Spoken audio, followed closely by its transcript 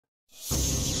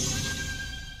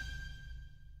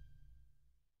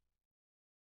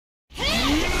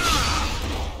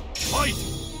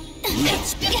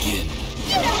Let's begin.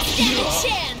 You don't stand a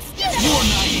chance! You're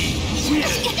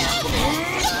naive!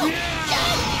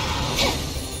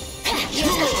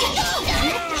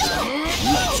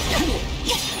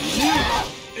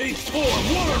 Eighth form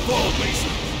waterfall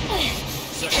basin!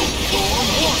 Second form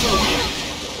water wheel!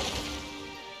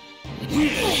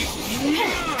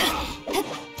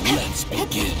 Let's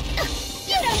begin.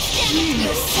 You don't stand it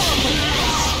yourself!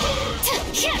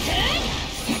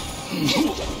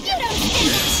 You don't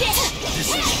stand a chance! This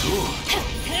is good.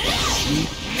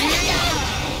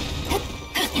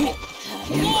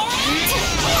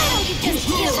 Why don't you just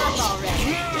give up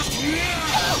already?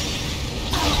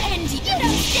 I'll end you! You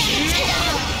don't stand a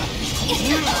chance!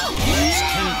 Let's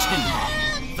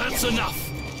continue. That's enough.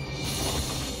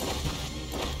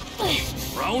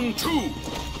 Round 2.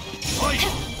 Fight!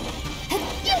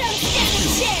 You don't stand a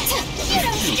chance! You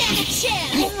don't stand a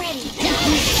chance! I'm ready!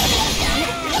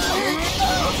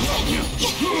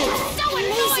 You're so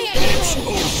annoying!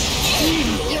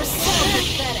 You're so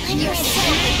pathetic! You're so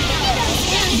pathetic! You don't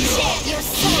stand a chance! You're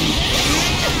so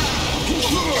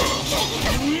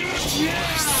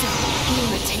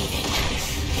irritating.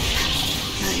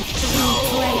 I'm through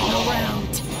playing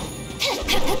around.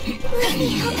 Let me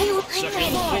help you. I'm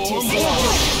ready.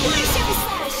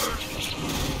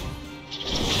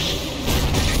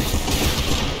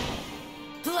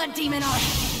 Blood Demon Art!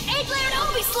 8-layered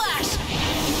Obi Slash!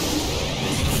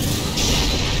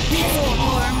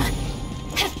 Form!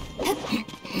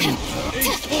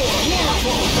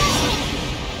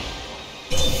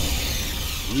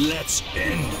 Let's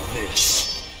end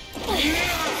this. I'll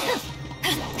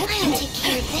take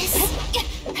care of this.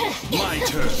 My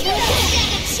turn. You don't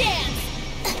stand a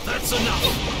chance! That's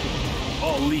enough.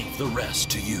 I'll leave the rest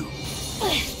to you.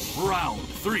 Round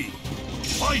 3.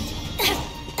 Fight!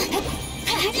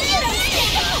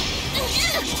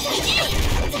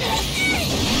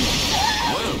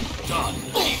 Well done.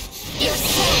 You're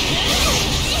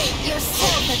so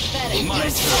pathetic. My You're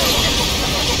so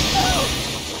turn.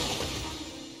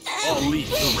 I'll leave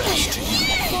the rest to you.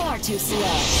 far too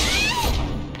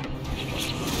slow.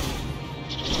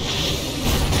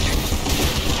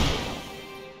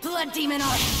 Blood Demon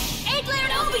Art!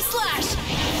 8-layered Obi Slash!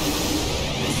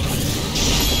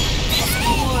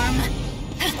 Form!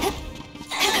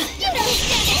 You don't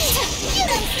stand it! You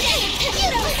don't stand it! You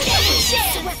don't stand a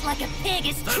chance! Sweat like a pig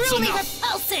is That's truly enough.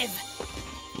 repulsive!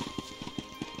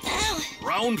 Ow!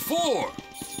 Round 4.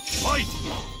 Fight!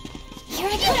 Here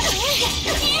I go!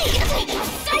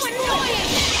 So annoying!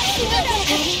 You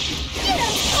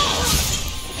don't...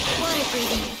 Water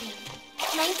breathing.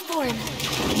 Ninth form.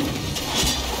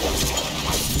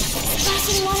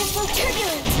 Splashing water flow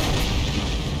turbulence.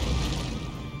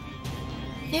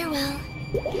 Farewell.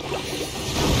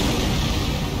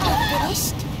 All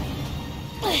finished?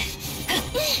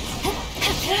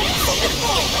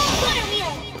 Water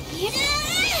wheel!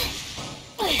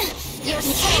 You're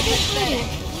so pathetic.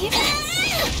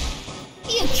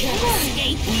 You can't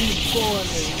escape me for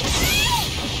me.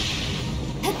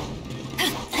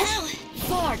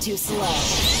 Far too slow.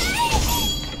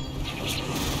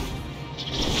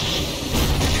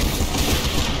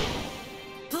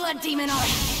 Blood Demon Art!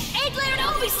 8-layered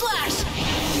Obi Slash!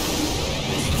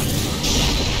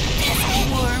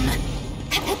 Worm!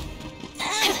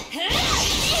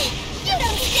 You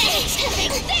don't stand to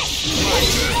make this!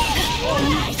 I'll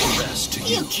leave the rest to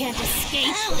you. You can't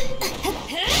escape!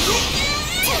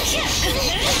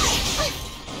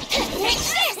 Take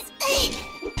this!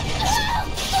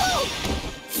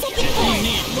 Second You form!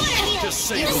 need me to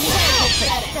say You're the so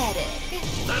word. pathetic!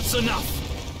 That's enough.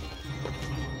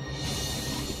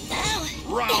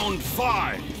 Round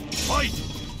 5. Fight!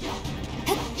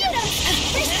 You don't...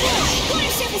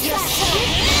 Water surface slash!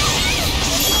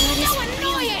 So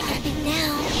annoying!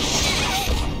 Now...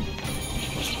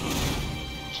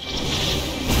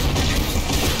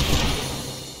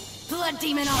 Blood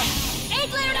Demon Art!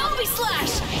 8-layered Obi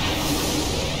Slash!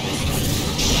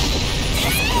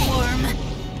 Worm!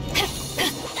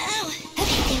 I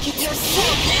think it's your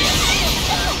sick!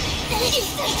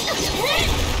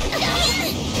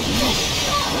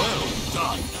 Well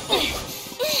done.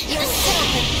 You're so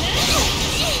pathetic!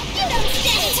 You don't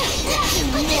stand! You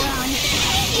moron!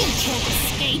 You can't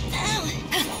escape!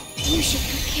 You should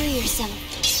prepare yourself.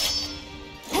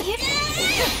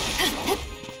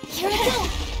 Here I go!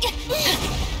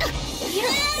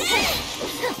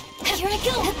 Here I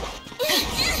go!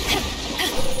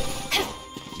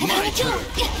 My turn.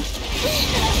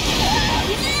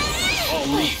 I'll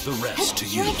leave the rest to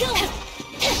Here you. I go!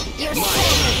 You're so My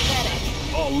pathetic!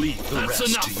 I'll leave the That's rest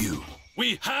enough. to you.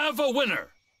 We have a winner!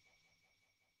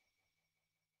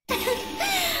 You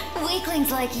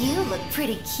Weaklings like you look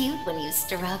pretty cute when you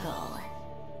struggle.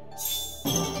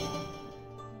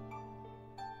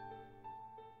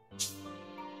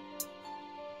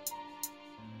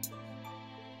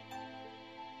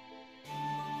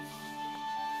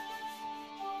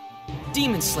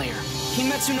 Demon Slayer,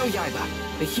 Kimetsu no Yaiba,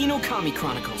 the Hinokami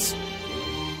Chronicles.